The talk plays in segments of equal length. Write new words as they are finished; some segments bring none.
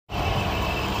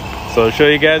So I'll show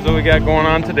you guys what we got going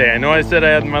on today. I know I said I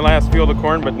had my last field of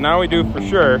corn, but now we do for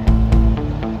sure.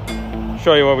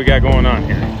 Show you what we got going on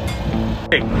here.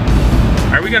 Hey,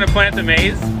 are we gonna plant the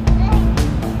maize?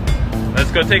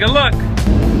 Let's go take a look.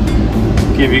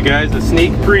 Give you guys a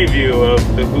sneak preview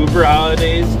of the Huber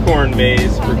Holidays corn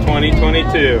maze for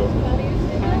 2022.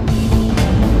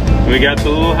 We got the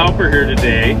little helper here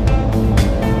today,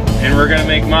 and we're gonna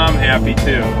make Mom happy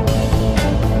too.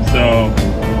 So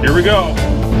here we go.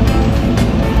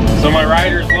 So my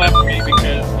riders left me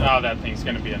because, oh, that thing's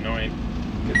gonna be annoying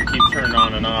because it keeps turning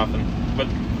on and off. But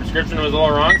the prescription was a little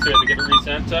wrong, so we had to get it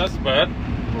resent to us. But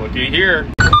looky here,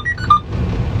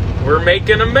 we're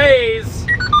making a maze.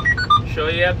 Show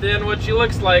you at the end what she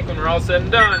looks like when we're all said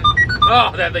and done.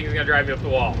 Oh, that thing's gonna drive me up the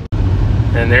wall.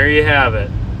 And there you have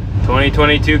it,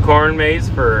 2022 corn maze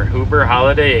for Huber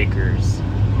Holiday Acres.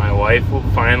 My wife will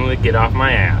finally get off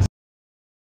my ass.